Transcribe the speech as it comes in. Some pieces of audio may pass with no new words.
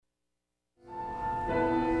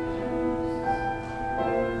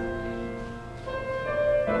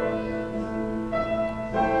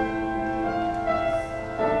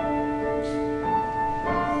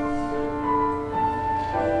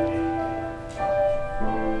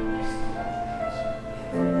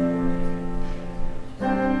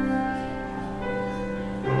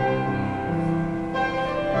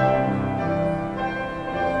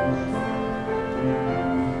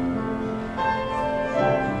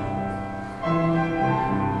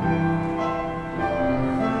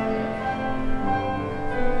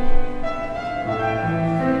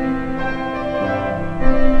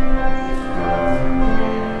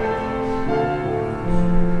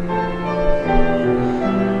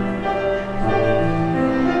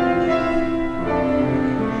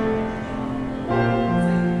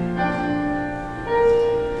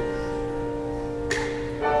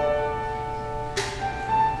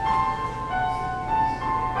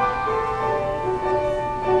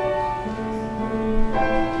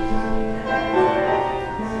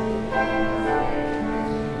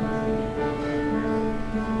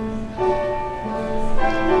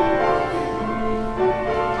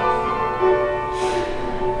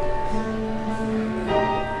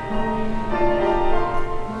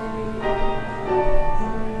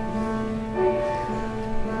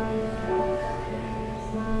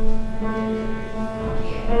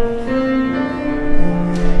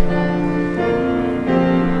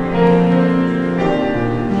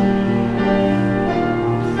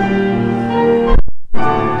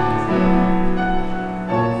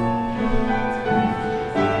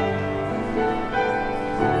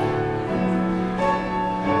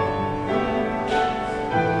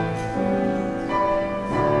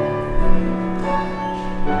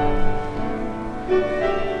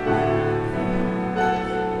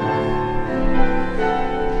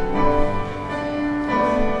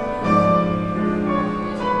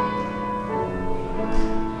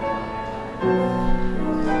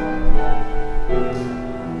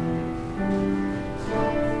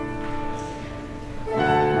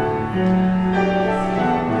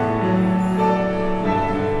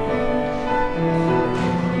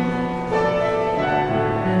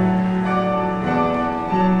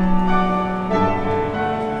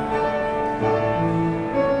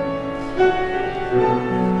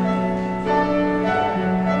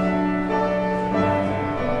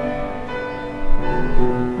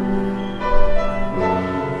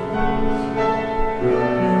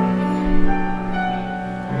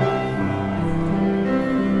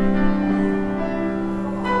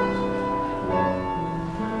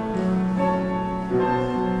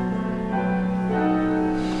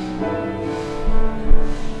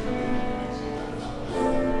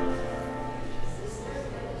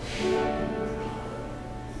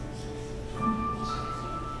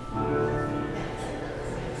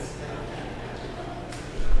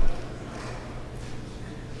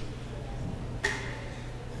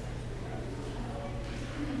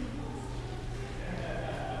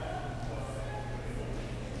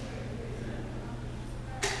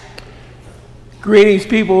Greetings,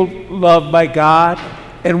 people loved by God,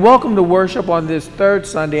 and welcome to worship on this third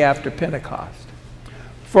Sunday after Pentecost.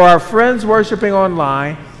 For our friends worshiping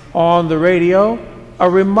online, on the radio, a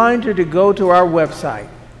reminder to go to our website,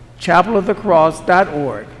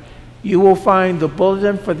 chapelofthecross.org. You will find the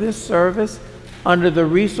bulletin for this service under the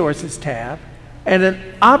Resources tab and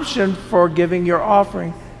an option for giving your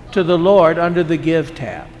offering to the Lord under the Give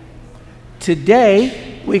tab.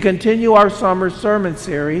 Today, we continue our summer sermon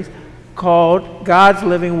series called God's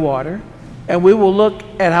Living Water, and we will look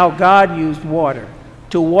at how God used water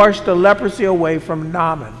to wash the leprosy away from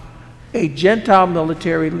Naaman, a Gentile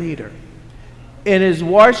military leader. In his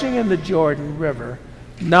washing in the Jordan River,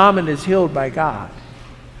 Naaman is healed by God.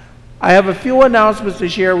 I have a few announcements to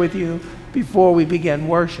share with you before we begin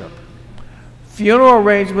worship. Funeral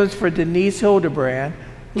arrangements for Denise Hildebrand,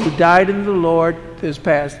 who died in the Lord this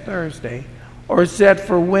past Thursday, are set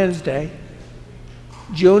for Wednesday,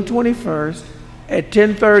 June 21st at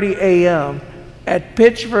 10:30 a.m. at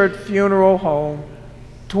Pitchford Funeral Home,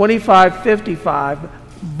 2555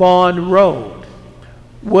 Bond Road,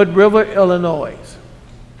 Wood River, Illinois.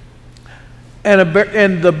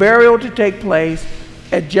 And the burial to take place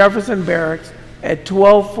at Jefferson Barracks at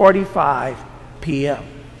 12:45 p.m.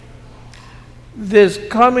 This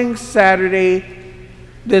coming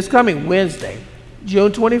Wednesday,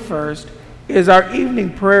 June 21st, is our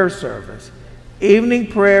evening prayer service. Evening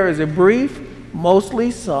prayer is a brief, mostly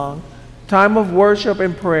sung, time of worship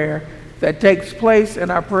and prayer that takes place in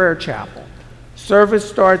our prayer chapel. Service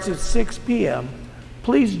starts at 6 p.m.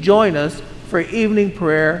 Please join us for evening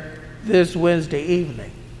prayer this Wednesday evening.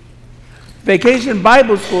 Vacation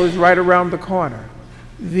Bible School is right around the corner.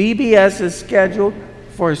 VBS is scheduled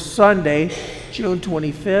for Sunday, June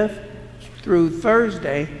 25th through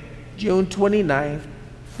Thursday, June 29th,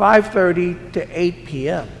 5:30 to 8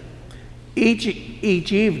 p.m. each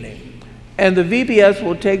evening, and the VBS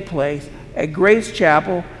will take place at Grace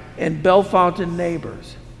Chapel in Bellefontaine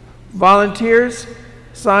Neighbors. Volunteers,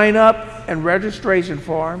 sign up, and registration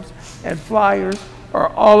forms and flyers are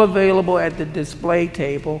all available at the display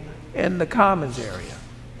table in the Commons area.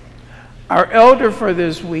 Our elder for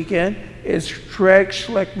this weekend is Craig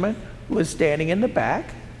Schlickman, who is standing in the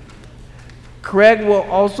back. Craig will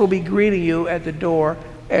also be greeting you at the door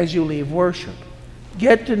as you leave worship.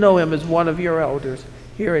 Get to know him as one of your elders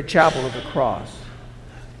here at Chapel of the Cross.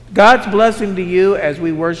 God's blessing to you as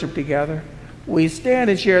we worship together. We stand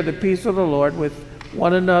and share the peace of the Lord with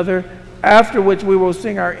one another, after which we will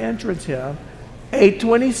sing our entrance hymn,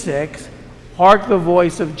 826, Hark the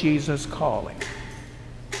Voice of Jesus Calling.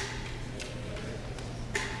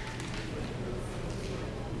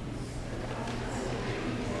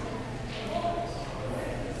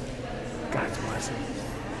 God's blessing.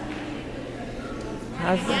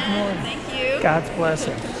 God's good morning. Thank you. God's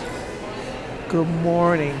blessings. Good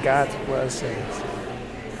morning, God's blessings.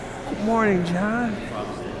 Good morning, John.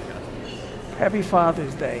 Happy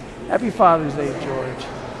Father's Day. Happy Father's Day, George.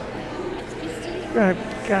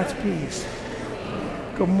 God's peace.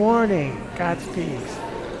 Good morning, God's peace.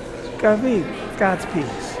 God's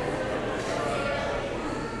peace.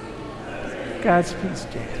 God's peace,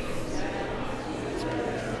 Jan.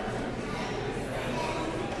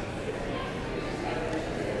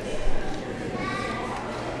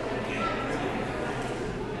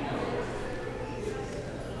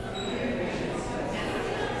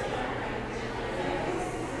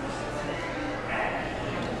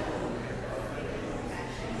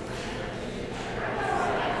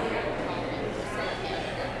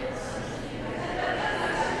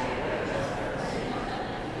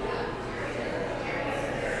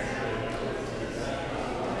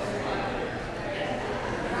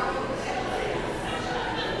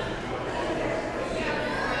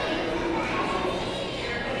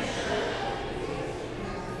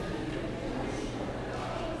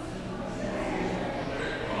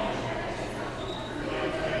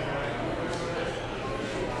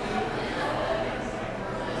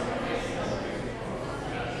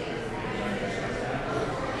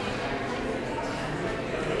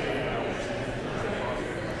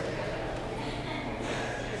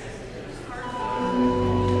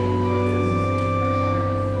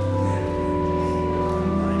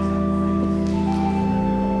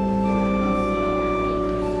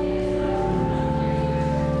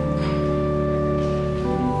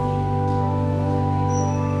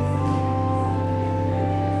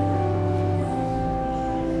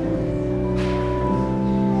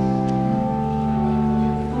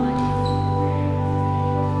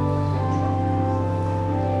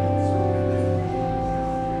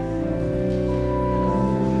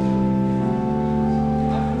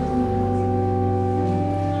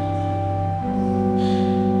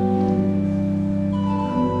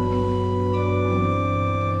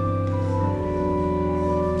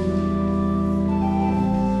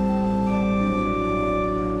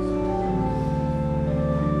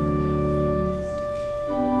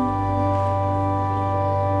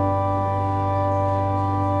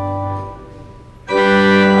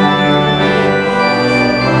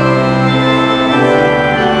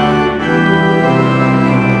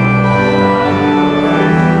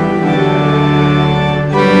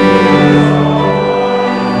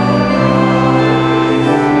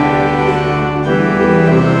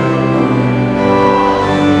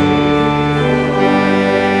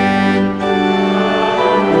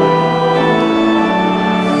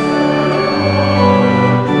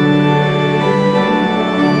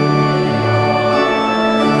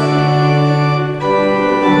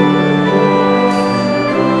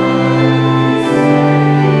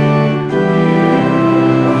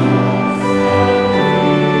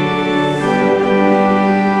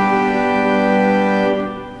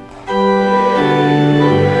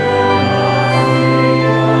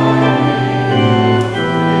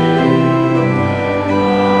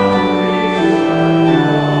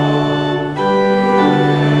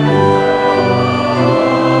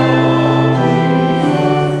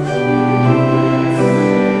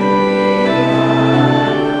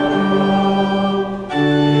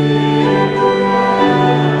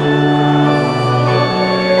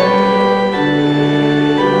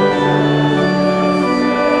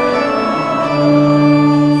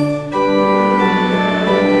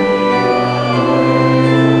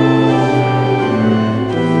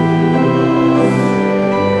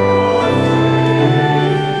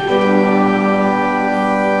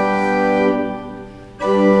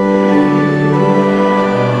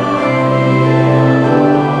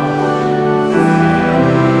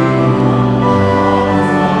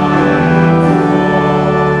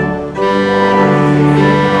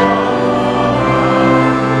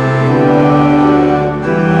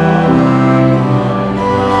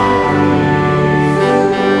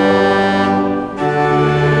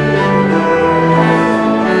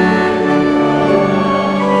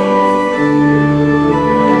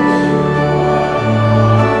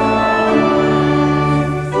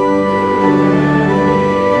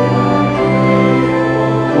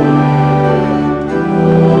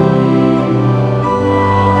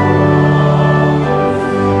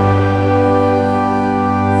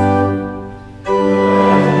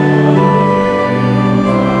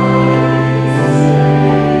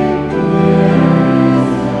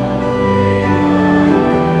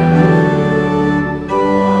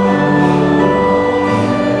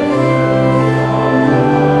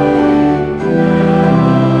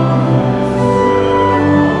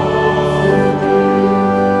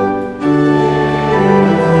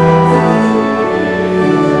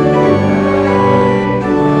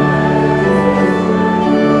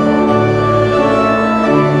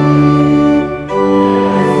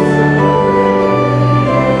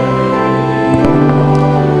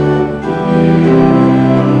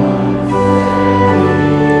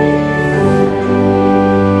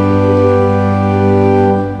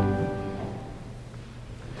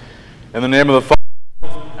 name of the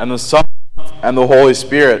Father, and the Son, and the Holy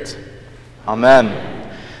Spirit. Amen.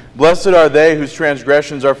 Blessed are they whose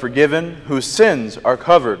transgressions are forgiven, whose sins are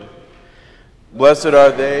covered. Blessed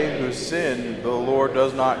are they whose sin the Lord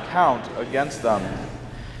does not count against them.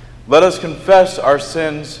 Let us confess our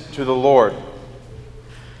sins to the Lord.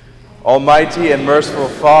 Almighty and merciful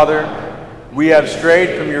Father, we have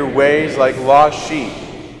strayed from your ways like lost sheep.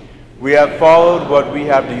 We have followed what we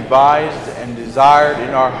have devised and desired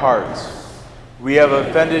in our hearts. We have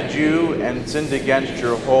offended you and sinned against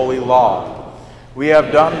your holy law. We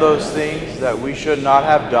have done those things that we should not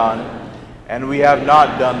have done, and we have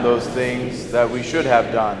not done those things that we should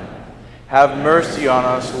have done. Have mercy on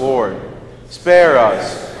us, Lord. Spare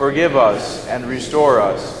us, forgive us, and restore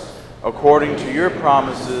us, according to your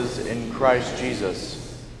promises in Christ Jesus.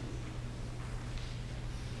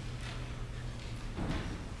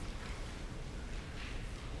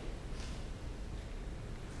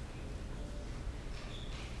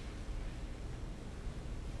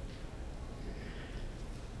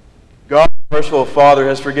 God, merciful Father,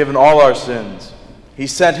 has forgiven all our sins. He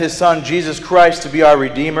sent his Son, Jesus Christ, to be our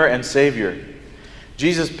Redeemer and Savior.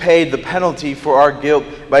 Jesus paid the penalty for our guilt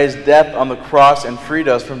by his death on the cross and freed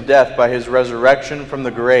us from death by his resurrection from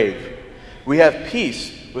the grave. We have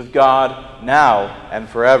peace with God now and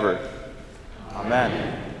forever.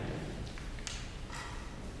 Amen.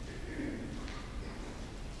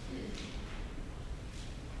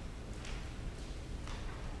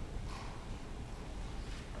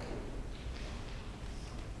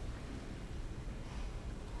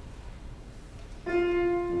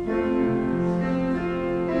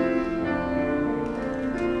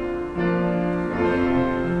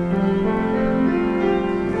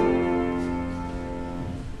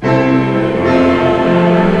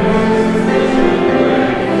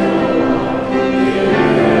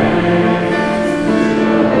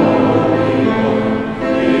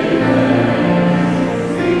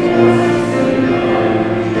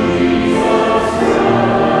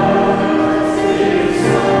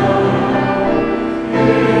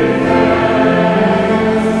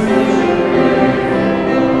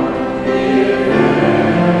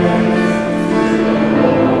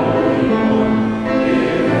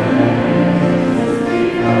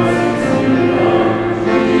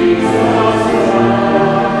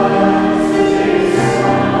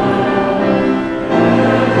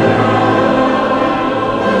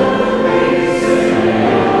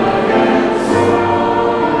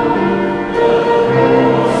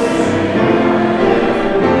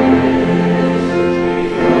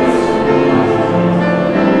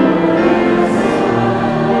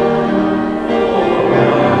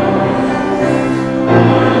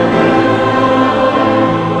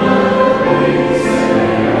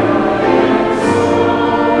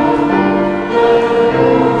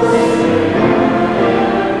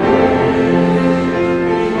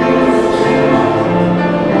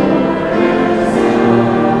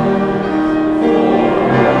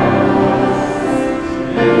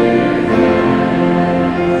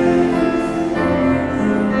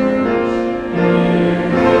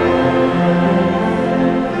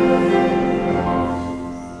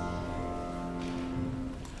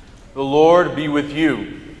 The Lord be with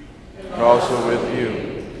you, and also with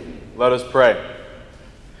you. Let us pray.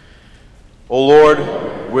 O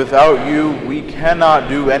Lord, without you we cannot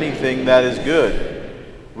do anything that is good.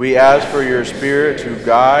 We ask for your Spirit to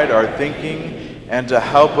guide our thinking and to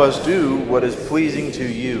help us do what is pleasing to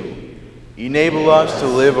you. Enable us to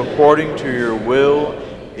live according to your will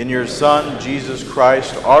in your Son, Jesus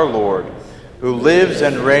Christ, our Lord, who lives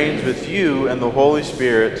and reigns with you and the Holy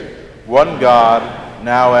Spirit, one God,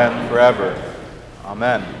 now and forever.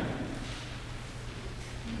 Amen.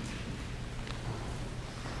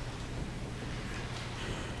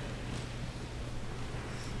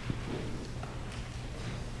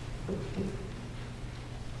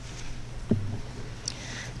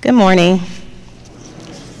 Good morning.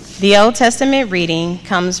 The Old Testament reading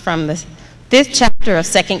comes from the 5th chapter of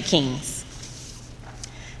 2 Kings.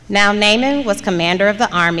 Now Naaman was commander of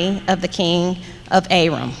the army of the king of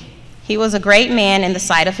Aram. He was a great man in the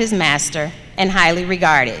sight of his master and highly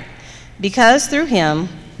regarded, because through him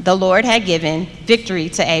the Lord had given victory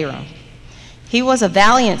to Aram. He was a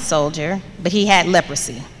valiant soldier, but he had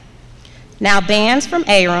leprosy. Now bands from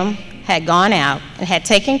Aram had gone out and had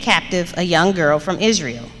taken captive a young girl from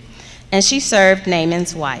Israel, and she served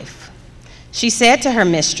Naaman's wife. She said to her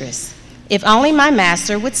mistress, "If only my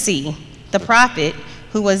master would see the prophet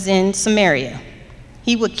who was in Samaria,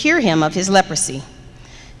 he would cure him of his leprosy."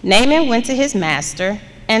 Naaman went to his master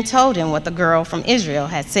and told him what the girl from Israel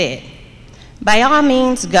had said. "By all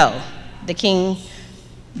means go," the king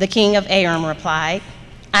The king of Aram replied,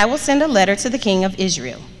 I will send a letter to the king of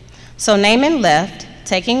Israel. So Naaman left,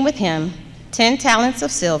 taking with him 10 talents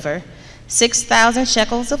of silver, 6,000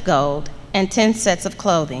 shekels of gold, and 10 sets of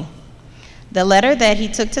clothing. The letter that he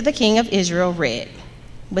took to the king of Israel read,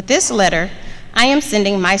 With this letter, I am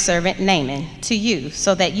sending my servant Naaman to you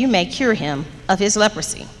so that you may cure him of his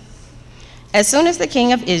leprosy. As soon as the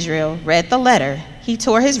king of Israel read the letter, he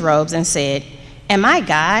tore his robes and said, Am I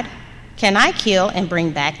God? Can I kill and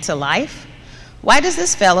bring back to life? Why does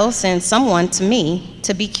this fellow send someone to me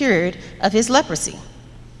to be cured of his leprosy?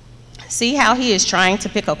 See how he is trying to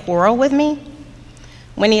pick a quarrel with me?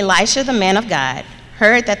 When Elisha, the man of God,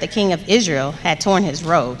 heard that the king of Israel had torn his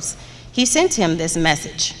robes, he sent him this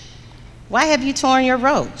message. Why have you torn your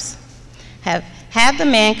robes? Have the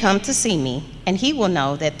man come to see me, and he will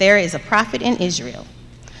know that there is a prophet in Israel.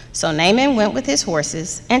 So Naaman went with his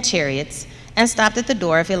horses and chariots and stopped at the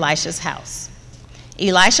door of Elisha's house.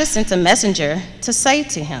 Elisha sent a messenger to say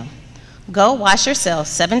to him, Go wash yourself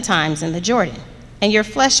 7 times in the Jordan, and your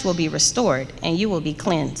flesh will be restored, and you will be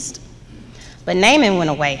cleansed. But Naaman went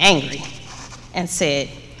away angry and said,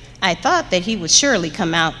 I thought that he would surely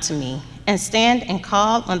come out to me and stand and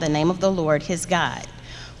call on the name of the Lord his God,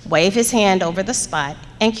 wave his hand over the spot,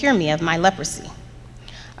 and cure me of my leprosy.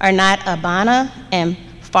 Are not Abana and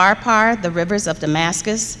Pharpar, the rivers of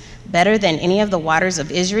Damascus, better than any of the waters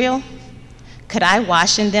of Israel? Could I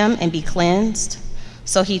wash in them and be cleansed?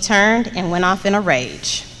 So he turned and went off in a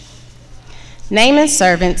rage. Naaman's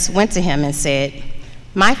servants went to him and said,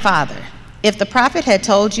 My father, if the prophet had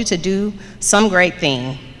told you to do some great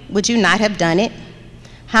thing, would you not have done it?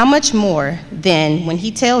 How much more then when he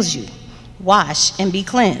tells you, Wash and be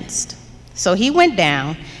cleansed? So he went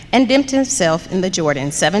down and dipped himself in the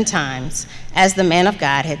Jordan 7 times, as the man of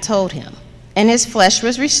God had told him, and his flesh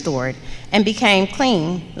was restored and became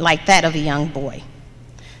clean like that of a young boy.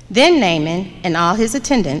 Then Naaman and all his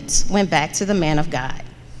attendants went back to the man of God.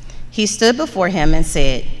 He stood before him and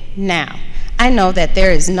said, Now I know that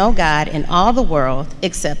there is no God in all the world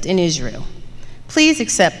except in Israel. Please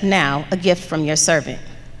accept now a gift from your servant.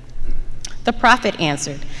 The prophet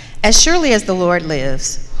answered, As surely as the Lord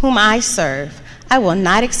lives, whom I serve, I will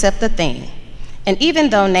not accept a thing. And even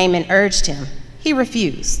though Naaman urged him, he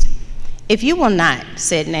refused. If you will not,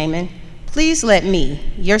 said Naaman, please let me,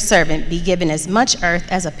 your servant, be given as much earth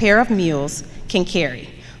as a pair of mules can carry.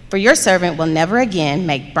 For your servant will never again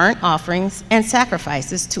make burnt offerings and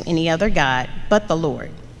sacrifices to any other god but the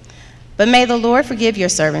Lord. But may the Lord forgive your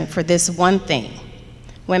servant for this one thing.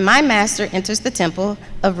 When my master enters the temple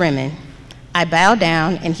of Rimmon, I bow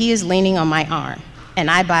down, and he is leaning on my arm,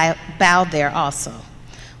 and I bow there also.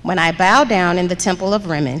 When I bow down in the temple of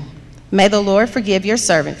Rimmon, may the Lord forgive your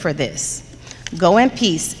servant for this. Go in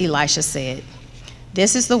peace, Elisha said.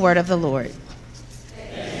 This is the word of the Lord.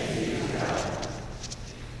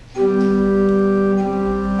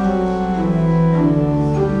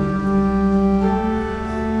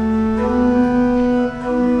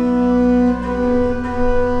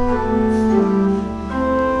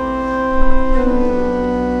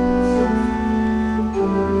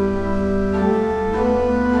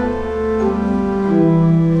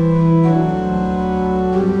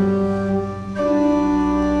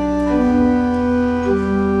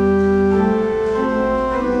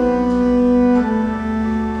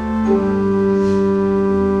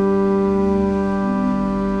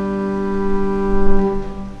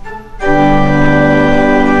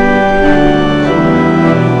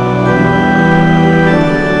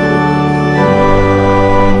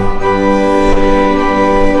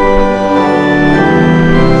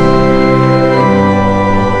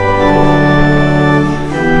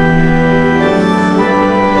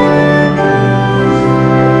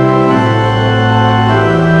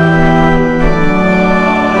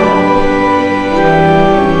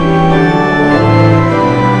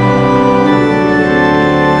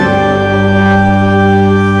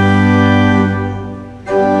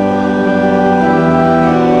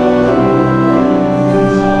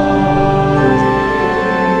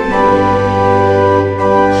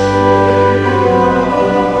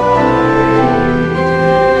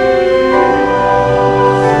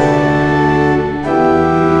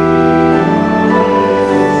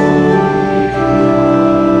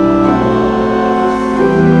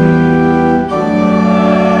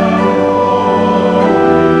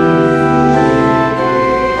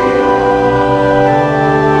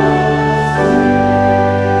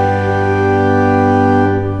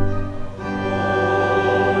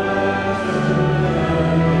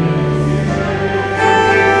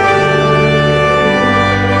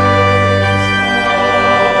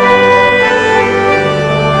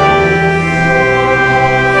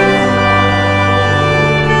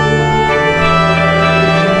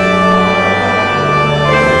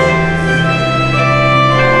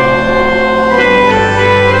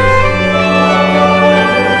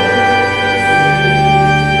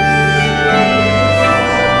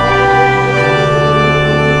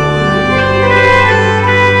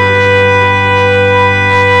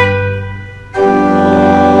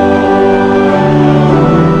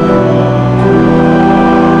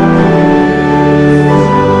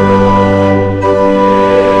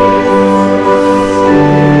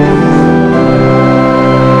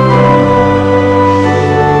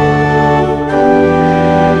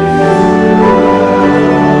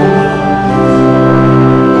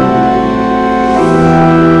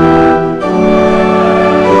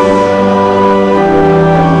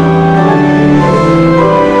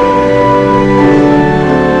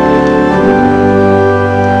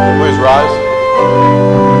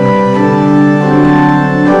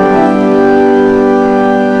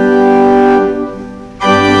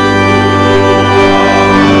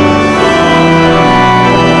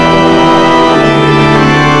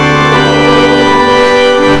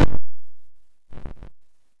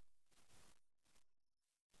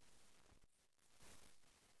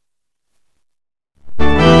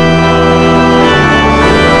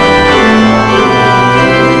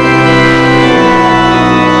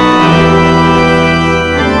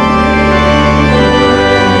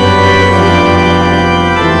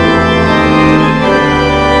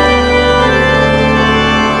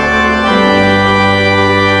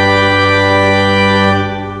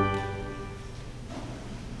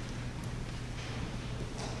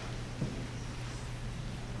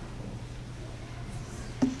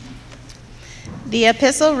 The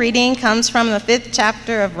epistle reading comes from the 5th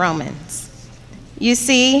chapter of Romans. You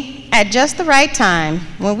see, at just the right time,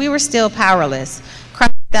 when we were still powerless,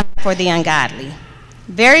 Christ died for the ungodly.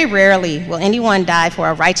 Very rarely will anyone die for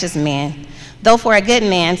a righteous man, though for a good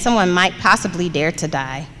man, someone might possibly dare to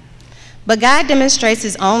die. But God demonstrates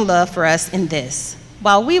his own love for us in this: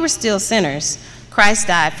 while we were still sinners, Christ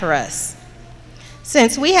died for us.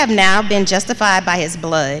 Since we have now been justified by his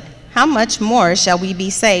blood, how much more shall we be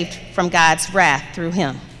saved from God's wrath through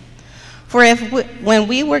him? For when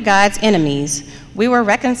we were God's enemies, we were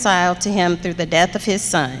reconciled to him through the death of his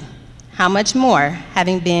Son, how much more,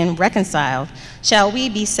 having been reconciled, shall we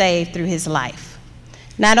be saved through his life?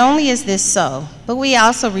 Not only is this so, but we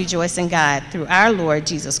also rejoice in God through our Lord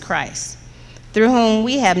Jesus Christ, through whom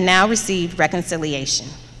we have now received reconciliation.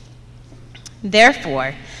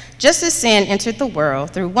 Therefore, just as sin entered the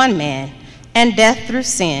world through one man, and death through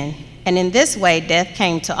sin, and in this way death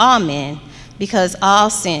came to all men, because all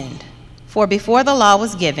sinned. For before the law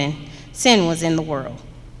was given, sin was in the world.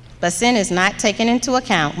 But sin is not taken into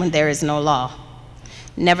account when there is no law.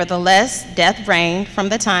 Nevertheless, death reigned from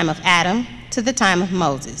the time of Adam to the time of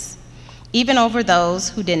Moses, even over those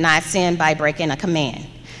who did not sin by breaking a command,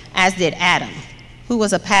 as did Adam, who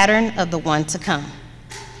was a pattern of the one to come.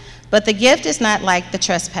 But the gift is not like the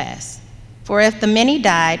trespass. For if the many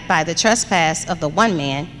died by the trespass of the one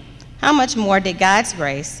man, how much more did God's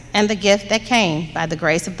grace and the gift that came by the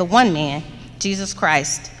grace of the one man, Jesus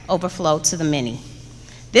Christ, overflow to the many?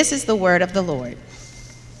 This is the word of the Lord.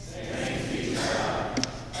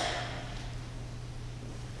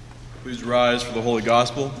 Please rise for the Holy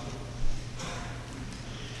Gospel.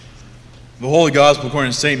 The Holy Gospel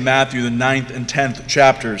according to St. Matthew, the 9th and 10th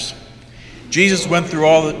chapters. Jesus went through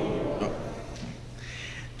all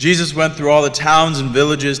the towns and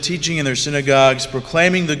villages, teaching in their synagogues,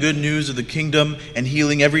 proclaiming the good news of the kingdom, and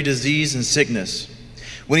healing every disease and sickness.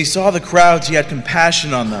 When he saw the crowds, he had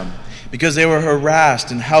compassion on them, because they were harassed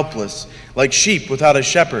and helpless, like sheep without a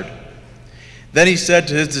shepherd. Then he said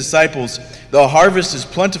to his disciples, "The harvest is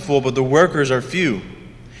plentiful, but the workers are few.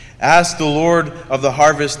 Ask the Lord of the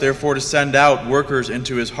harvest, therefore, to send out workers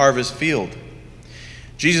into his harvest field."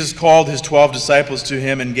 Jesus called his 12 disciples to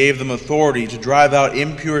him and gave them authority to drive out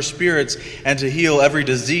impure spirits and to heal every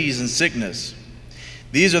disease and sickness.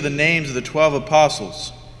 These are the names of the 12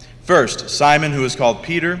 apostles. First, Simon, who is called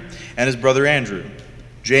Peter, and his brother Andrew.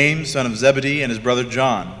 James, son of Zebedee, and his brother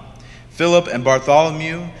John. Philip and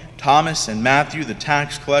Bartholomew, Thomas and Matthew, the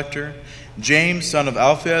tax collector. James, son of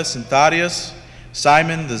Alphaeus and Thaddeus.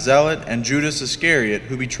 Simon the zealot, and Judas Iscariot,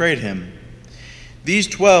 who betrayed him. These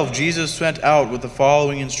 12 Jesus sent out with the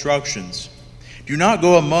following instructions: "Do not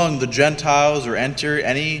go among the Gentiles or enter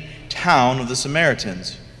any town of the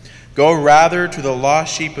Samaritans. Go rather to the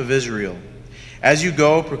lost sheep of Israel. As you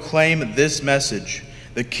go, proclaim this message: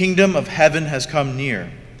 the kingdom of heaven has come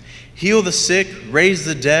near. Heal the sick, raise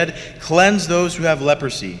the dead, cleanse those who have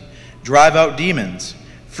leprosy, drive out demons.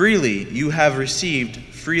 Freely you have received,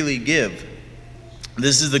 freely give."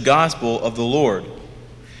 This is the gospel of the Lord.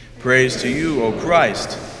 Praise to you, O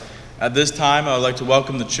Christ. At this time, I would like to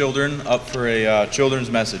welcome the children up for a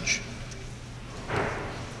children's message. How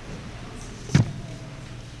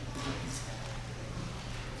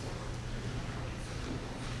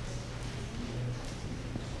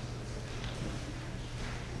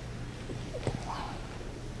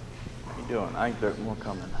you doing? I think there's more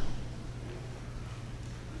coming.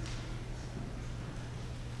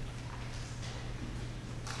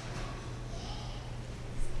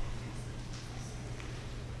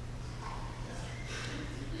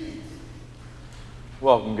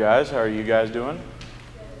 Welcome, guys. How are you guys doing?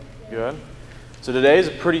 Good. So today is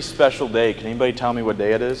a pretty special day. Can anybody tell me what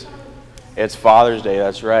day it is? It's Father's Day,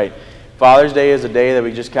 that's right. Father's Day is a day that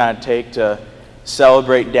we just kind of take to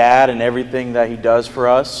celebrate Dad and everything that he does for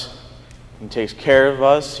us. He takes care of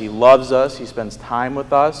us. He loves us. He spends time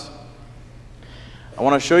with us. I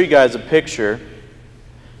want to show you guys a picture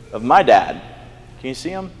of my dad. Can you see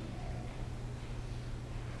him?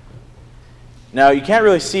 Now, you can't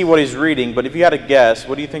really see what he's reading, but if you had to guess,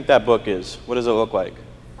 what do you think that book is? What does it look like?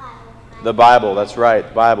 Bible. The Bible, that's right,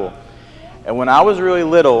 the Bible. And when I was really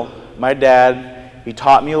little, my dad, he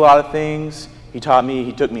taught me a lot of things. He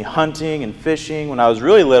took me hunting and fishing. When I was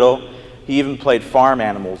really little, he even played farm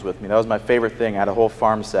animals with me. That was my favorite thing. I had a whole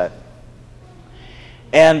farm set.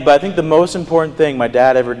 But I think the most important thing my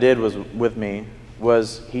dad ever did with me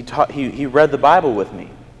was he read the Bible with me.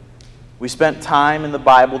 We spent time in the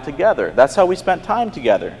Bible together. That's how we spent time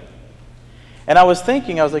together. And I was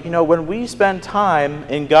like, when we spend time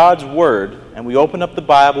in God's Word and we open up the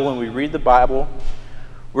Bible and we read the Bible,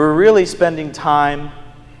 we're really spending time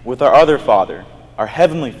with our other Father, our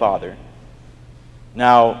Heavenly Father.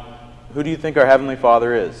 Now, who do you think our Heavenly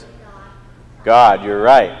Father is? God, you're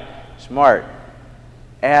right. Smart.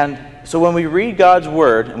 And so when we read God's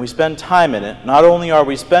Word and we spend time in it, not only are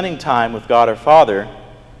we spending time with God our Father,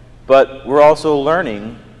 but we're also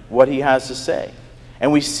learning what He has to say.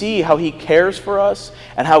 And we see how He cares for us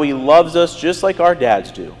and how He loves us just like our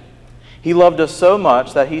dads do. He loved us so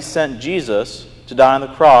much that He sent Jesus to die on the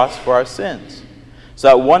cross for our sins, so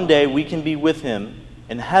that one day we can be with Him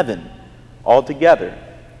in heaven all together.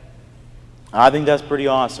 I think that's pretty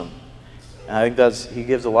awesome. And I think He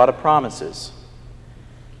gives a lot of promises.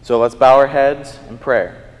 So let's bow our heads in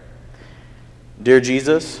prayer. Dear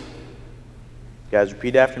Jesus, guys,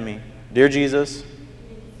 repeat after me. Dear Jesus,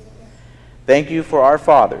 thank you for our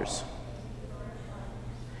fathers.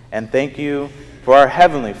 And thank you for our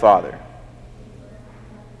Heavenly Father.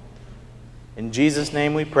 In Jesus'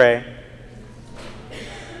 name we pray.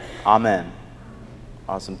 Amen.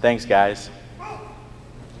 Awesome. Thanks, guys.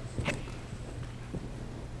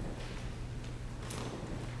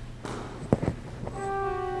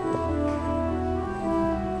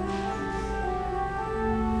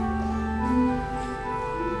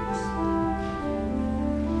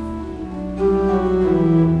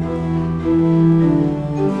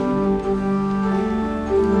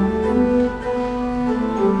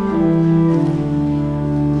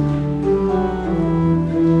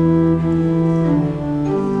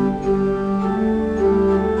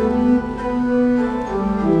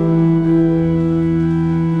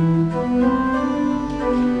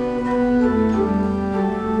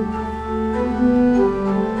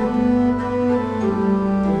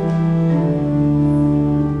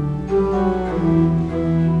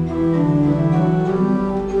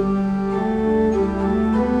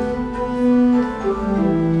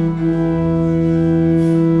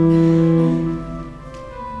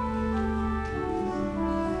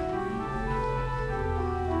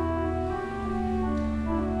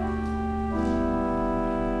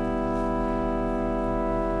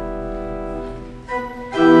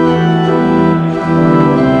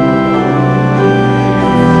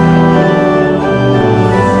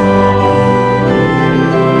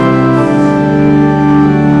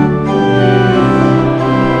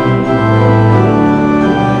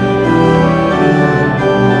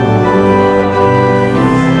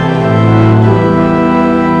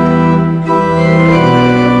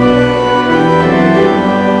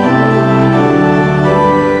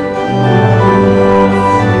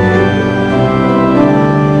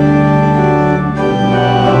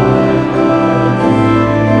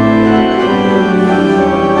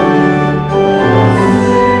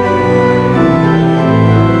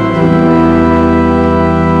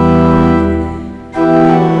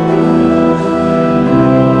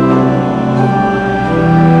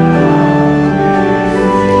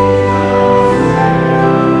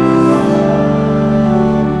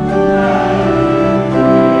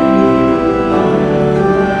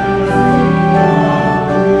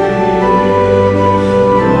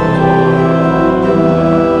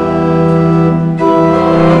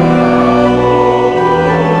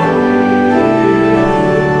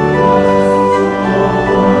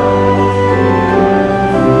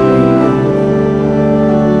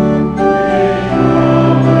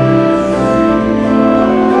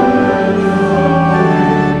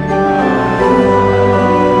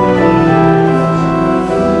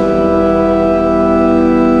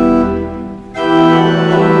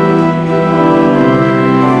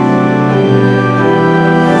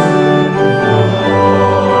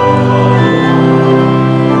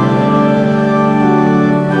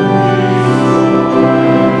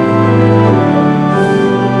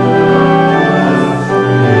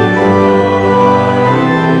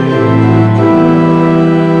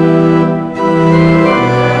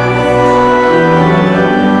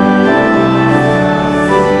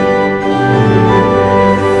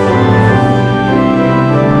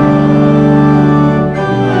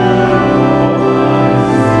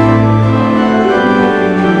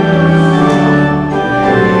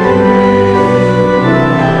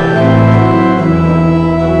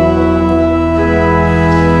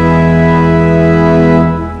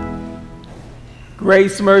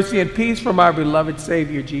 Grace, mercy, and peace from our beloved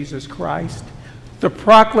Savior, Jesus Christ. The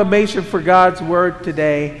proclamation for God's word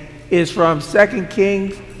today is from 2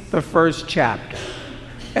 Kings, the first chapter.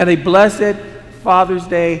 And a blessed Father's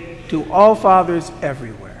Day to all fathers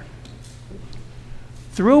everywhere.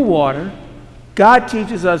 Through water, God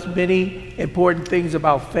teaches us many important things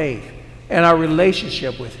about faith and our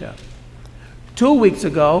relationship with Him. 2 weeks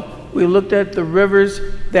ago, we looked at the rivers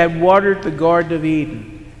that watered the Garden of Eden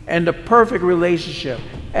and the perfect relationship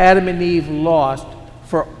Adam and Eve lost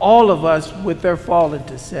for all of us with their fall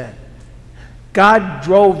into sin. God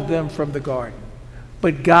drove them from the garden,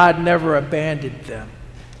 but God never abandoned them,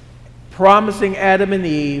 promising Adam and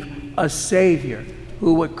Eve a Savior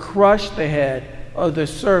who would crush the head of the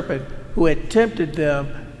serpent who had tempted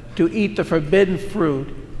them to eat the forbidden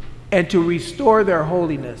fruit and to restore their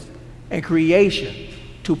holiness and creation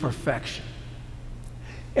to perfection.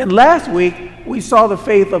 And last week, we saw the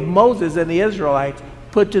faith of Moses and the Israelites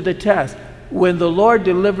put to the test when the Lord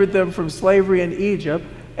delivered them from slavery in Egypt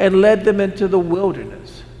and led them into the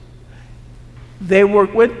wilderness. They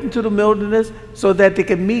went into the wilderness so that they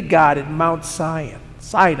could meet God at Mount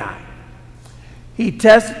Sinai. He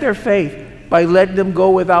tested their faith by letting them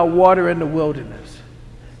go without water in the wilderness.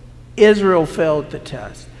 Israel failed the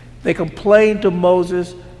test. They complained to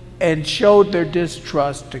Moses and showed their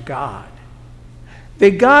distrust to God.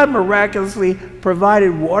 Then God miraculously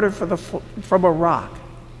provided water from a rock.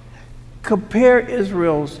 Compare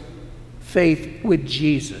Israel's faith with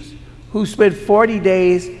Jesus, who spent 40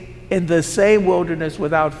 days in the same wilderness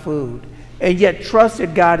without food, and yet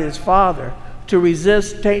trusted God his Father to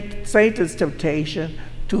resist Satan's temptation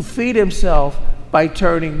to feed himself by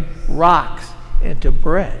turning rocks into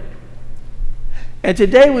bread. And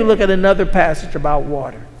today we look at another passage about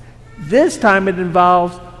water. This time it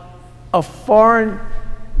involves a foreign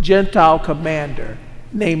Gentile commander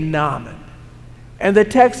named Naaman. And the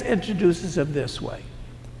text introduces him this way.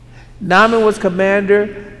 Naaman was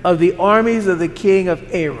commander of the armies of the king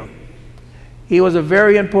of Aram. He was a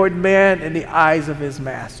very important man in the eyes of his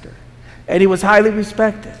master, and he was highly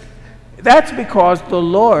respected. That's because the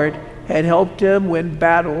Lord had helped him win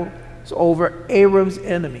battles over Aram's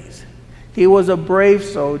enemies. He was a brave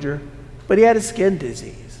soldier, but he had a skin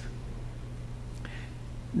disease.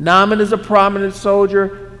 Naaman is a prominent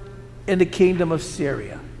soldier in the kingdom of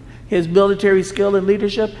Syria. His military skill and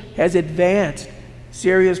leadership has advanced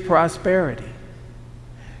Syria's prosperity.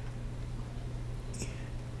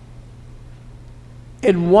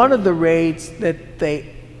 In one of the raids that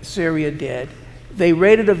Syria did, they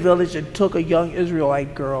raided a village and took a young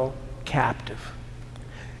Israelite girl captive.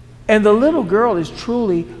 And the little girl is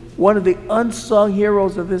truly one of the unsung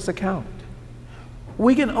heroes of this account.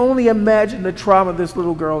 We can only imagine the trauma this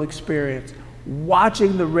little girl experienced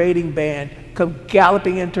watching the raiding band come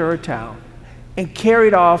galloping into her town and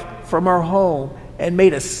carried off from her home and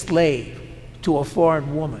made a slave to a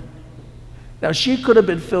foreign woman. Now, she could have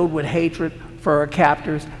been filled with hatred for her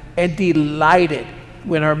captors and delighted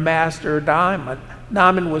when her master,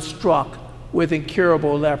 Naaman, was struck with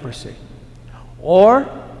incurable leprosy. Or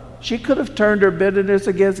she could have turned her bitterness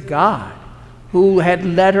against God, who had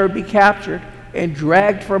let her be captured and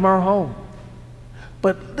dragged from her home.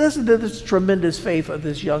 But listen to this tremendous faith of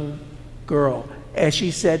this young girl as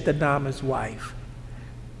she said to Naaman's wife,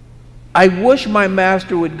 "I wish my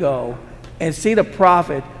master would go and see the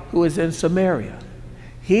prophet who is in Samaria.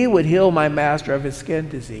 He would heal my master of his skin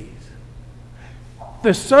disease."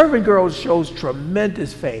 The servant girl shows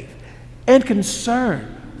tremendous faith and concern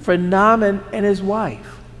for Naaman and his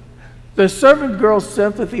wife. The servant girl's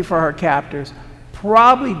sympathy for her captors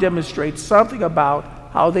probably demonstrates something about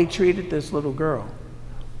how they treated this little girl,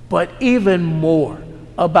 but even more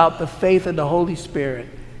about the faith in the Holy Spirit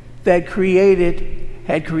that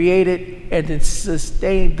had created and had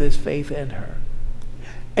sustained this faith in her.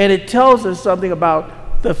 And it tells us something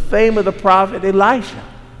about the fame of the prophet Elisha.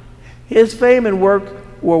 His fame and work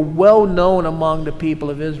were well known among the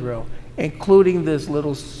people of Israel, including this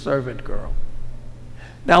little servant girl.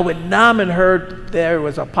 Now, when Naaman heard there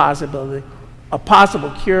was a possible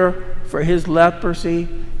cure for his leprosy,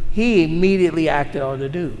 he immediately acted on the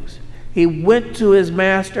news. He went to his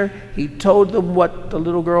master, he told them what the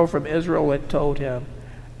little girl from Israel had told him,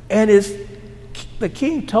 and the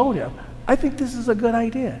king told him, "I think this is a good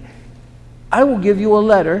idea. I will give you a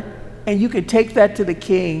letter, and you can take that to the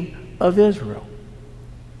king of Israel."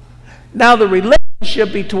 Now, the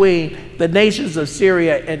relationship between the nations of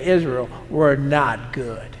Syria and Israel were not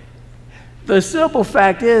good. The simple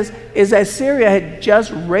fact is that Syria had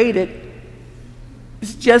just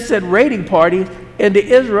sent raiding parties into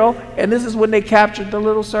Israel, and this is when they captured the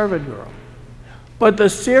little servant girl. But the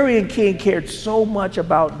Syrian king cared so much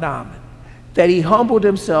about Naaman that he humbled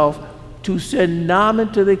himself to send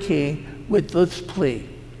Naaman to the king with this plea.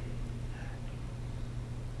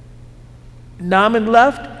 Naaman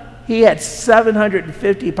left. He had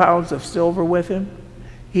 750 pounds of silver with him.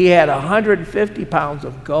 He had 150 pounds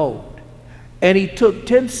of gold. And he took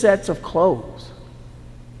 10 sets of clothes.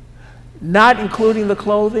 Not including the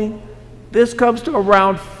clothing, this comes to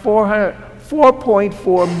around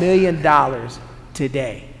 $4.4 million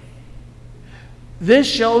today. This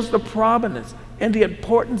shows the prominence and the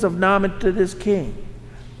importance of Naaman to this king.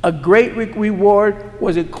 A great reward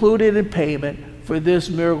was included in payment for this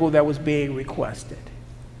miracle that was being requested.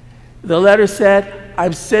 The letter said,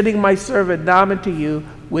 I'm sending my servant Naaman to you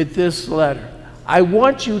with this letter. I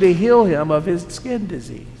want you to heal him of his skin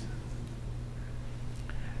disease.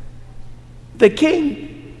 The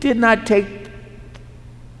king did not take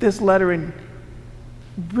this letter in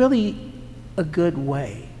really a good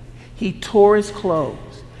way. He tore his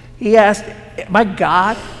clothes. He asked, my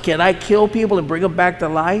God, can I kill people and bring them back to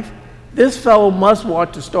life? This fellow must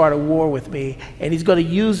want to start a war with me, and he's going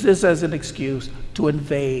to use this as an excuse to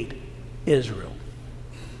invade Israel.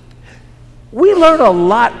 We learn a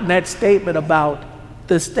lot in that statement about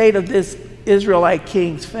the state of this Israelite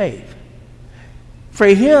king's faith. For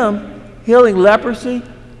him, healing leprosy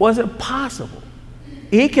wasn't possible.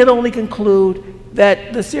 He can only conclude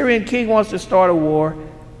that the Syrian king wants to start a war,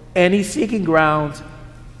 and he's seeking grounds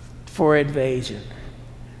for invasion.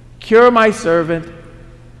 Cure my servant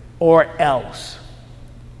or else.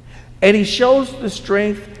 And he shows the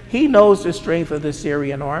strength, he knows the strength of the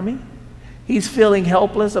Syrian army. He's feeling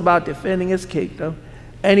helpless about defending his kingdom,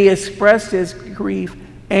 and he expressed his grief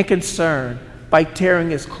and concern by tearing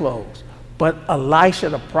his clothes. But Elisha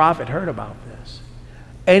the prophet heard about this,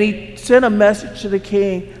 and he sent a message to the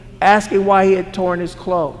king asking why he had torn his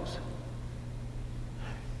clothes.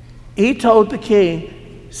 He told the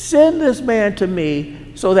king, send this man to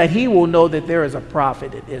me so that he will know that there is a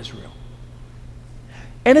prophet in Israel.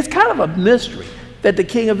 And it's kind of a mystery that the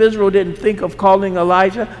king of Israel didn't think of calling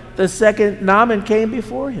Elijah the second Naaman came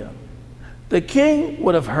before him. The king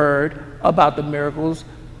would have heard about the miracles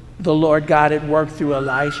the Lord God had worked through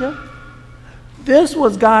Elisha. This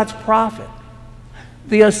was God's prophet,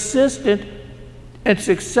 the assistant and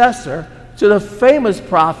successor to the famous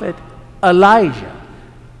prophet Elijah.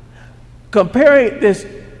 Comparing this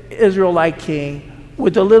Israelite king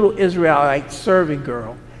with the little Israelite serving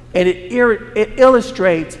girl, and it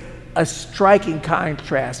illustrates a striking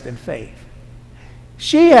contrast in faith.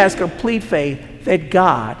 She has complete faith that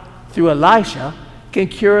God, through Elisha, can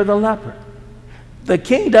cure the leper. The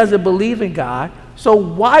king doesn't believe in God, so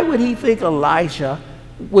why would he think Elisha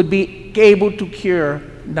would be able to cure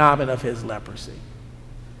Naaman of his leprosy?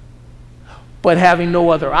 But having no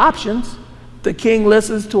other options, the king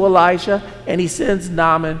listens to Elisha and he sends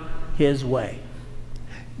Naaman his way.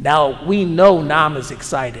 Now, we know Naaman's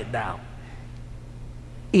excited now.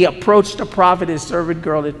 He approached the prophet his servant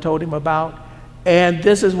girl had told him about, and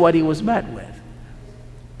this is what he was met with.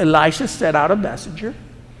 Elisha sent out a messenger,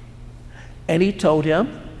 and he told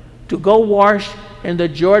him to go wash in the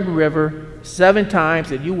Jordan River 7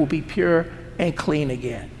 times, and you will be pure and clean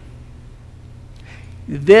again.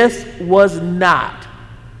 This was not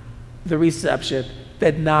the reception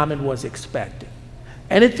that Naaman was expecting,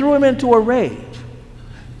 and it threw him into a rage.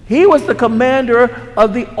 He was the commander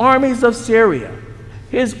of the armies of Syria.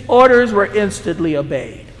 His orders were instantly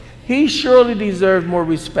obeyed. He surely deserved more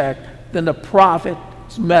respect than the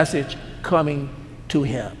prophet's message coming to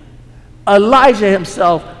him. Elijah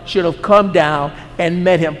himself should have come down and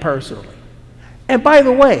met him personally. And by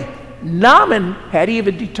the way, Naaman had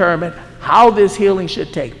even determined how this healing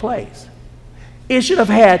should take place. It should have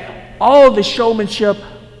had all the showmanship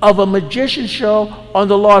of a magician show on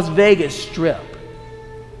the Las Vegas Strip.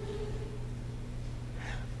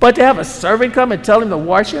 But to have a servant come and tell him to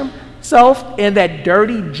wash himself in that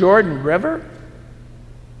dirty Jordan River?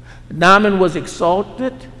 Naaman was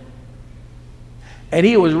exalted, and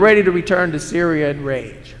he was ready to return to Syria in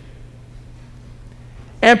rage.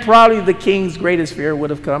 And probably the king's greatest fear would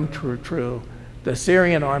have come true. The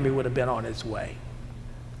Syrian army would have been on its way.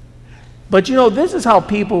 But you know, this is how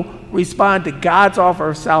people respond to God's offer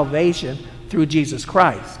of salvation through Jesus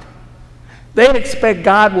Christ. They expect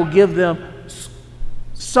God will give them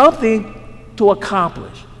something to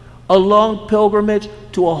accomplish, a long pilgrimage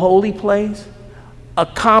to a holy place, a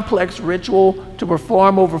complex ritual to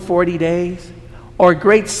perform over 40 days, or a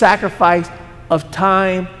great sacrifice of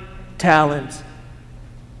time, talents,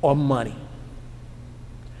 or money.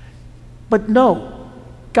 But no,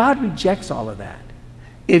 God rejects all of that.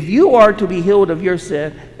 If you are to be healed of your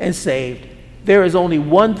sin and saved, there is only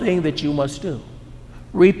one thing that you must do: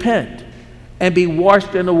 repent and be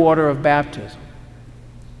washed in the water of baptism.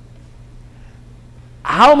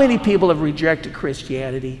 How many people have rejected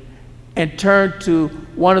Christianity and turned to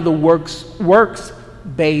one of the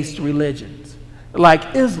works-based religions,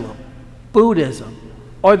 like Islam, Buddhism,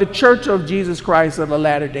 or the Church of Jesus Christ of the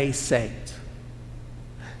Latter-day Saints?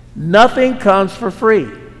 Nothing comes for free.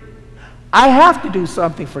 I have to do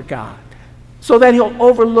something for God so that He'll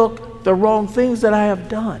overlook the wrong things that I have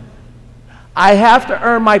done. I have to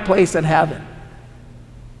earn my place in heaven.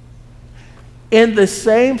 In the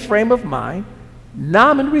same frame of mind,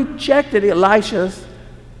 Naaman rejected Elisha's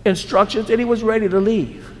instructions and he was ready to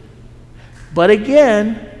leave. But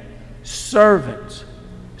again, servants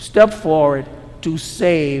stepped forward to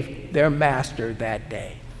save their master that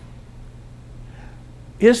day.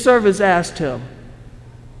 His servants asked him,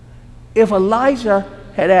 if Elijah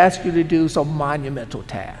had asked you to do some monumental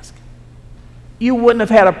task, you wouldn't have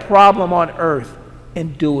had a problem on earth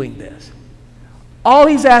in doing this. All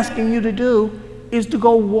he's asking you to do is to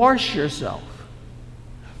go wash yourself.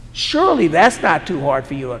 Surely that's not too hard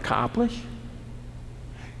for you to accomplish.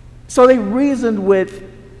 So they reasoned with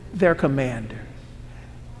their commander.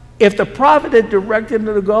 If the prophet had directed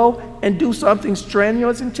him to go and do something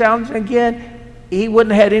strenuous and challenging again, he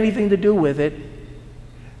wouldn't have had anything to do with it.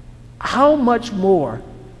 How much more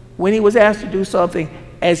when he was asked to do something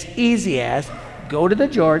as easy as go to the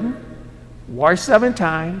Jordan, wash 7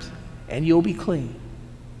 times, and you'll be clean.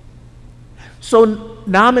 So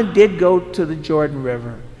Naaman did go to the Jordan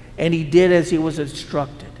River, and he did as he was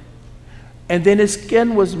instructed. And then his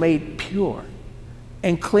skin was made pure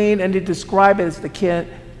and clean, and they describe it as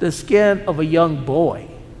the skin of a young boy.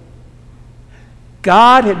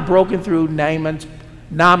 God had broken through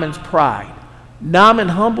Naaman's pride. Naaman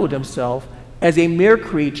humbled himself as a mere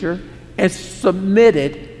creature and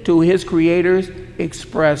submitted to his Creator's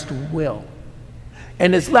expressed will.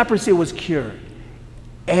 And his leprosy was cured,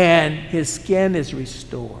 and his skin is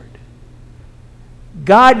restored.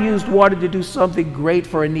 God used water to do something great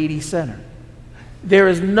for a needy sinner. There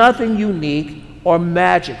is nothing unique or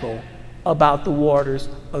magical about the waters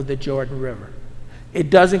of the Jordan River. It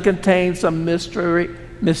doesn't contain some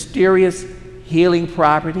mysterious healing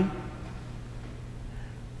property.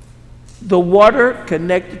 The water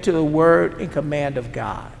connected to the word and command of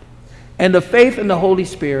God. And the faith in the Holy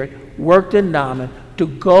Spirit worked in Naaman to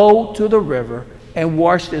go to the river and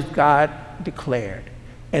wash as God declared.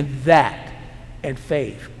 And that and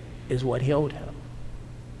faith is what healed him.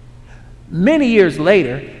 Many years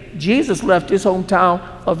later, Jesus left his hometown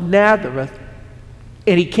of Nazareth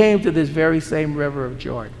and he came to this very same river of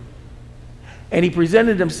Jordan. And he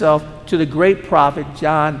presented himself to the great prophet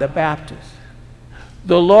John the Baptist.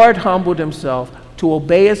 The Lord humbled himself to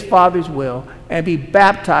obey his Father's will and be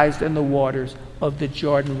baptized in the waters of the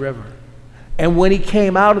Jordan River. And when he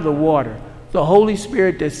came out of the water, the Holy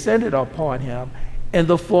Spirit descended upon him in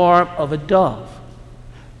the form of a dove.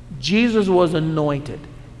 Jesus was anointed,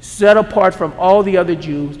 set apart from all the other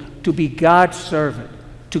Jews to be God's servant,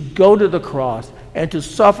 to go to the cross and to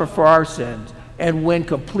suffer for our sins and win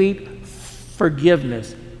complete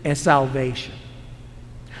forgiveness and salvation.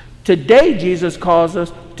 Today, Jesus calls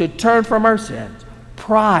us to turn from our sins,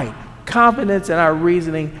 pride, confidence in our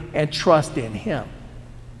reasoning, and trust in Him.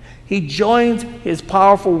 He joins His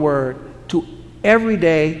powerful word to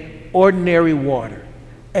everyday, ordinary water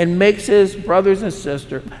and makes us brothers and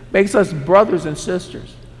sisters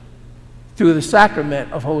through the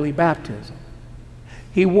sacrament of holy baptism.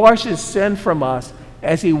 He washes sin from us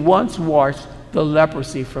as He once washed the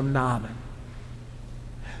leprosy from Naaman.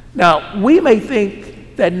 Now, we may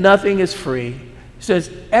think that nothing is free, since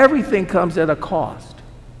everything comes at a cost.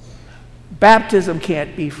 Baptism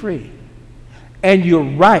can't be free. And you're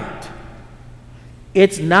right.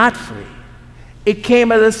 It's not free. It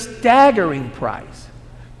came at a staggering price.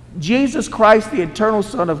 Jesus Christ, the eternal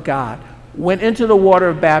Son of God, went into the water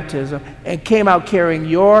of baptism and came out carrying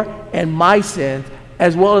your and my sins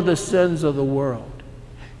as well as the sins of the world.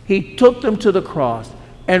 He took them to the cross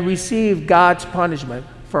and received God's punishment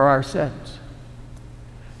for our sins.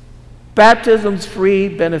 Baptism's free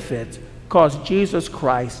benefits cost Jesus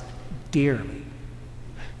Christ dearly.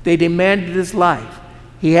 They demanded His life.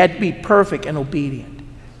 He had to be perfect and obedient.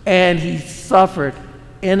 And He suffered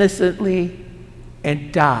innocently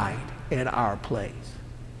and died in our place.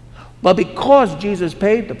 But because Jesus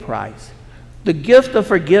paid the price, the gift of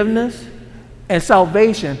forgiveness and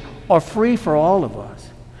salvation are free for all of us,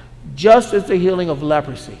 just as the healing of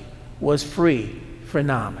leprosy was free for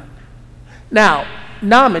Naaman. Now,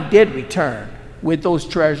 Naaman did return with those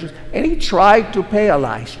treasures, and he tried to pay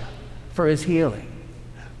Elisha for his healing.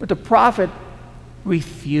 But the prophet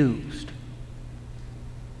refused.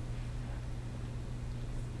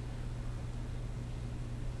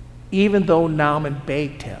 Even though Naaman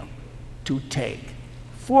begged him to take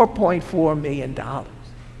 $4.4 million,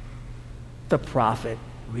 the prophet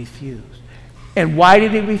refused. And why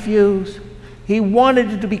did he refuse? He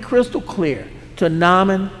wanted it to be crystal clear to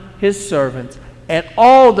Naaman, his servants, and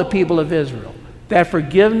all the people of Israel that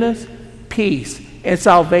forgiveness, peace, and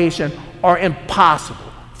salvation are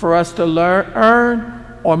impossible for us to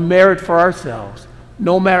earn or merit for ourselves,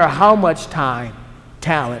 no matter how much time,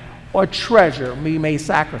 talent, or treasure we may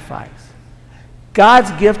sacrifice.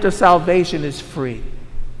 God's gift of salvation is free.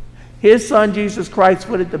 His Son, Jesus Christ,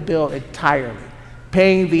 footed the bill entirely,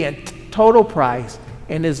 paying the total price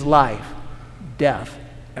in his life, death,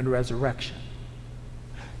 and resurrection.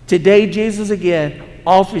 Today, Jesus again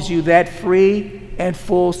offers you that free and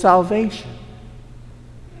full salvation.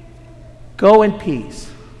 Go in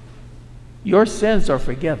peace. Your sins are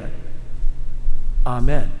forgiven.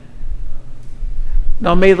 Amen.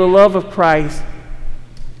 Now may the love of Christ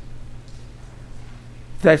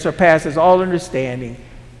that surpasses all understanding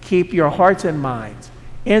keep your hearts and minds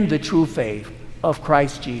in the true faith of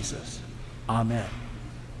Christ Jesus. Amen.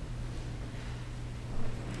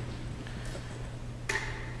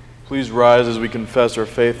 Please rise as we confess our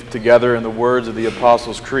faith together in the words of the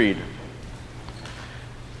Apostles' Creed.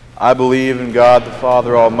 I believe in God the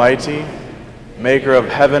Father Almighty, maker of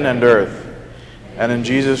heaven and earth, and in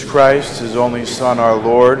Jesus Christ, his only Son, our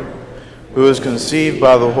Lord, who was conceived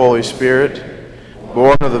by the Holy Spirit,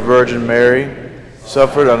 born of the Virgin Mary,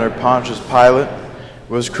 suffered under Pontius Pilate,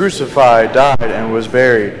 was crucified, died, and was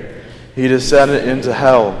buried. He descended into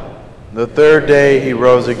hell. The third day he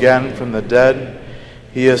rose again from the dead.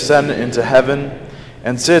 He ascended into heaven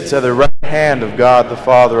and sits at the right hand of God the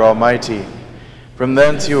Father Almighty. From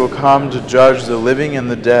thence he will come to judge the living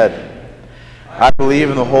and the dead. I believe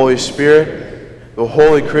in the Holy Spirit, the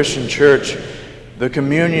holy Christian Church, the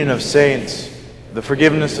communion of saints, the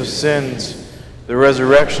forgiveness of sins, the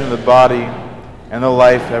resurrection of the body, and the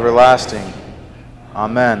life everlasting.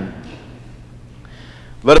 Amen.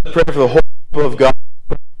 Let us pray for the whole people of God,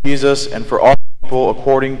 Jesus, and for all people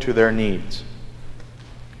according to their needs.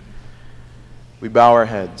 We bow our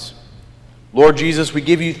heads. Lord Jesus, we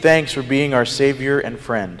give you thanks for being our Savior and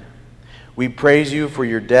friend. We praise you for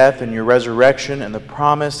your death and your resurrection and the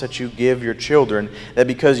promise that you give your children that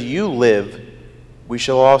because you live, we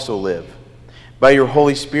shall also live. By your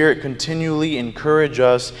Holy Spirit, continually encourage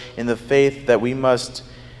us in the faith that we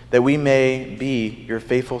may be your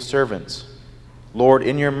faithful servants. Lord,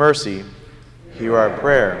 in your mercy, hear our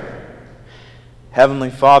prayer. Heavenly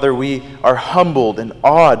Father, we are humbled and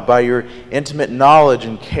awed by your intimate knowledge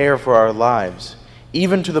and care for our lives,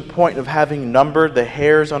 even to the point of having numbered the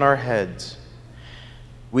hairs on our heads.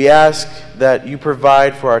 We ask that you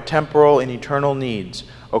provide for our temporal and eternal needs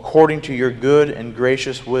according to your good and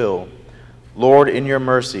gracious will. Lord, in your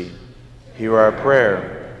mercy, hear our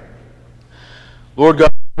prayer. Lord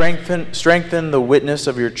God, strengthen the witness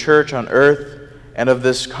of your church on earth and of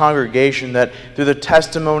this congregation, that through the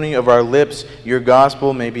testimony of our lips your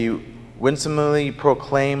gospel may be winsomely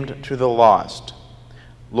proclaimed to the lost.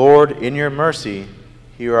 Lord, in your mercy,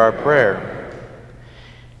 hear our prayer.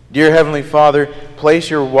 Dear Heavenly Father, place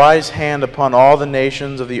your wise hand upon all the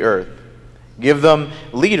nations of the earth. Give them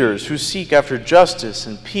leaders who seek after justice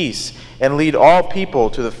and peace and lead all people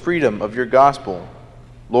to the freedom of your gospel.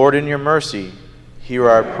 Lord, in your mercy, hear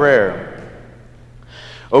our prayer.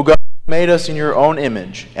 O God, you made us in your own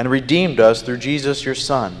image and redeemed us through Jesus your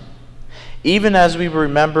Son. Even as we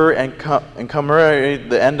remember and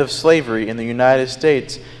commemorate the end of slavery in the United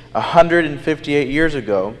States 158 years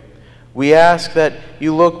ago, we ask that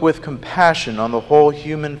you look with compassion on the whole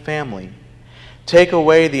human family. Take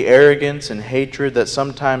away the arrogance and hatred that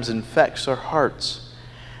sometimes infects our hearts.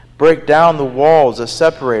 Break down the walls that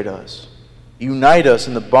separate us. Unite us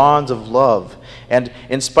in the bonds of love, and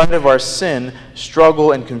in spite of our sin,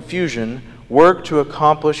 struggle, and confusion, work to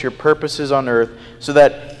accomplish your purposes on earth so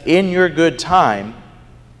that in your good time,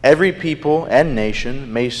 every people and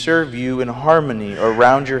nation may serve you in harmony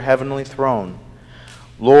around your heavenly throne.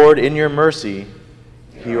 Lord, in your mercy,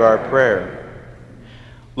 hear our prayer.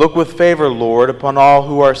 Look with favor, Lord, upon all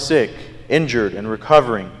who are sick, injured, and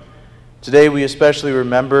recovering. Today we especially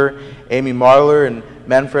remember Amy Marler and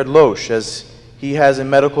Manfred Loesch as he has a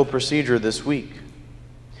medical procedure this week.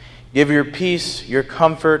 Give your peace, your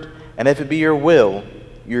comfort, and if it be your will,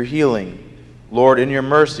 your healing. Lord, in your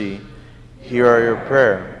mercy, hear our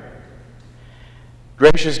prayer.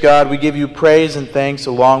 Gracious God, we give you praise and thanks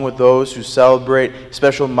along with those who celebrate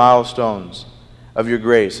special milestones of your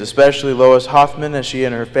grace, especially Lois Hoffman as she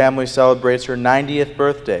and her family celebrates her 90th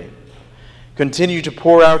birthday. Continue to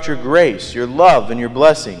pour out your grace, your love, and your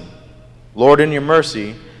blessing. Lord, in your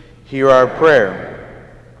mercy, hear our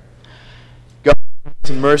prayer. God,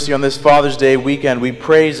 in mercy on this Father's Day weekend, we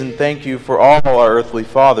praise and thank you for all our earthly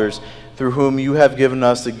fathers through whom you have given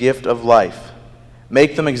us the gift of life.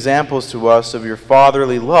 Make them examples to us of your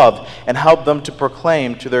fatherly love and help them to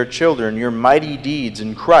proclaim to their children your mighty deeds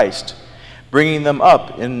in Christ, bringing them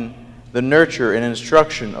up in the nurture and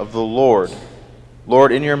instruction of the Lord.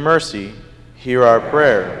 Lord, in your mercy, hear our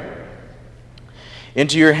prayer.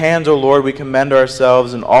 Into your hands, O Lord, we commend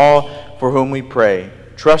ourselves and all for whom we pray,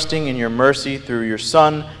 trusting in your mercy through your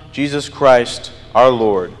Son, Jesus Christ, our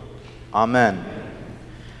Lord. Amen.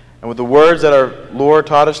 And with the words that our Lord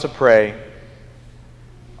taught us to pray,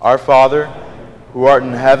 Our Father, who art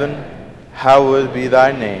in heaven, hallowed be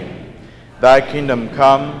thy name. Thy kingdom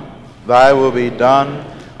come, thy will be done,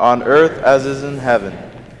 on earth as is in heaven.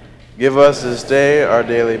 Give us this day our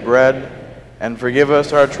daily bread, and forgive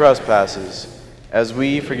us our trespasses, as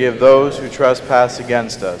we forgive those who trespass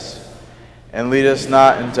against us. And lead us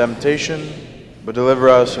not in temptation, but deliver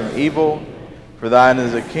us from evil. For thine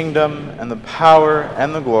is the kingdom, and the power,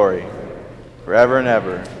 and the glory, forever and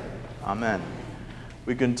ever. Amen.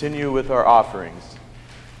 We continue with our offerings.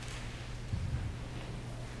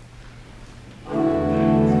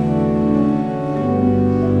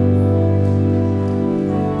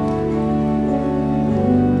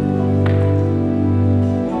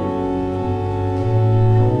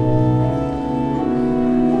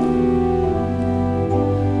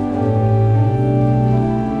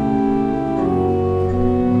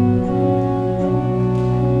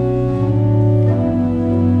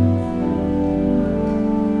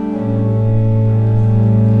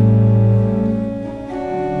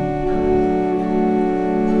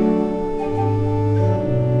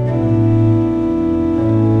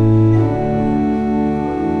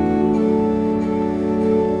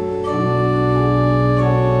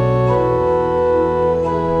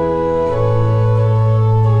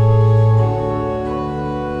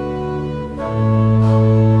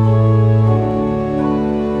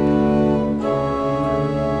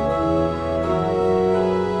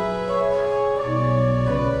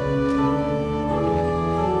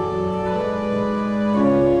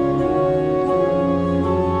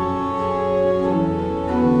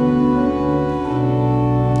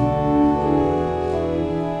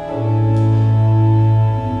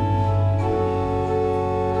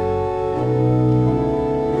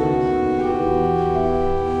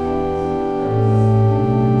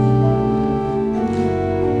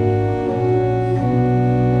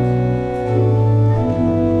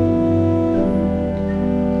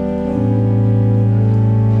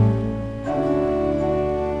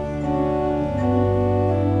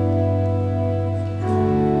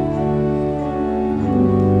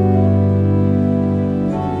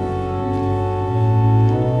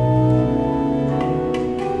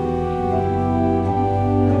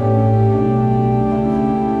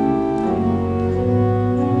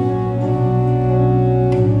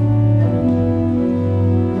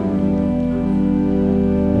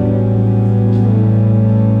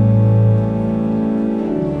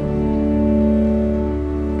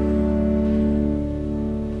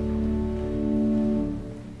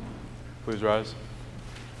 Please rise.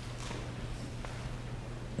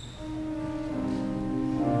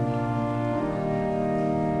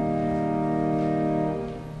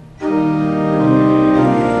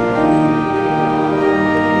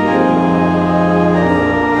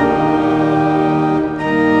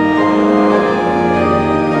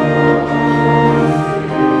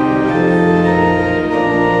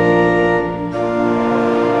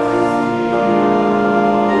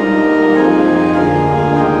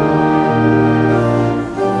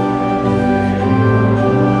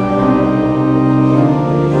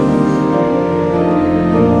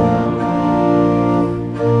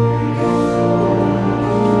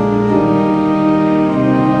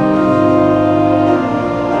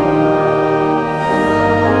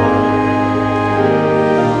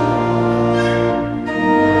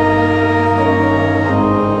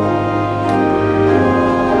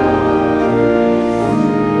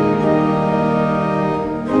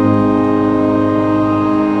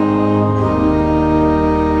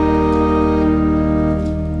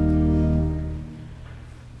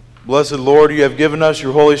 Blessed Lord, you have given us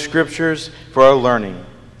your holy scriptures for our learning.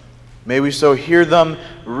 May we so hear them,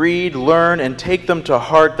 read, learn, and take them to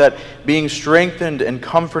heart that, being strengthened and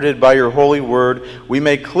comforted by your holy word, we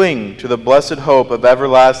may cling to the blessed hope of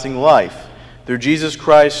everlasting life. Through Jesus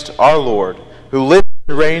Christ our Lord, who lives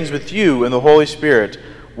and reigns with you in the Holy Spirit,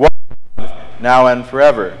 one God, now and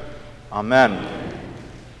forever. Amen.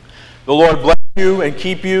 The Lord bless you and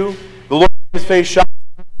keep you. The Lord make his face shine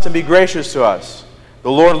on us and be gracious to us.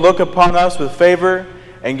 The Lord look upon us with favor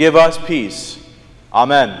and give us peace.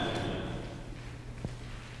 Amen.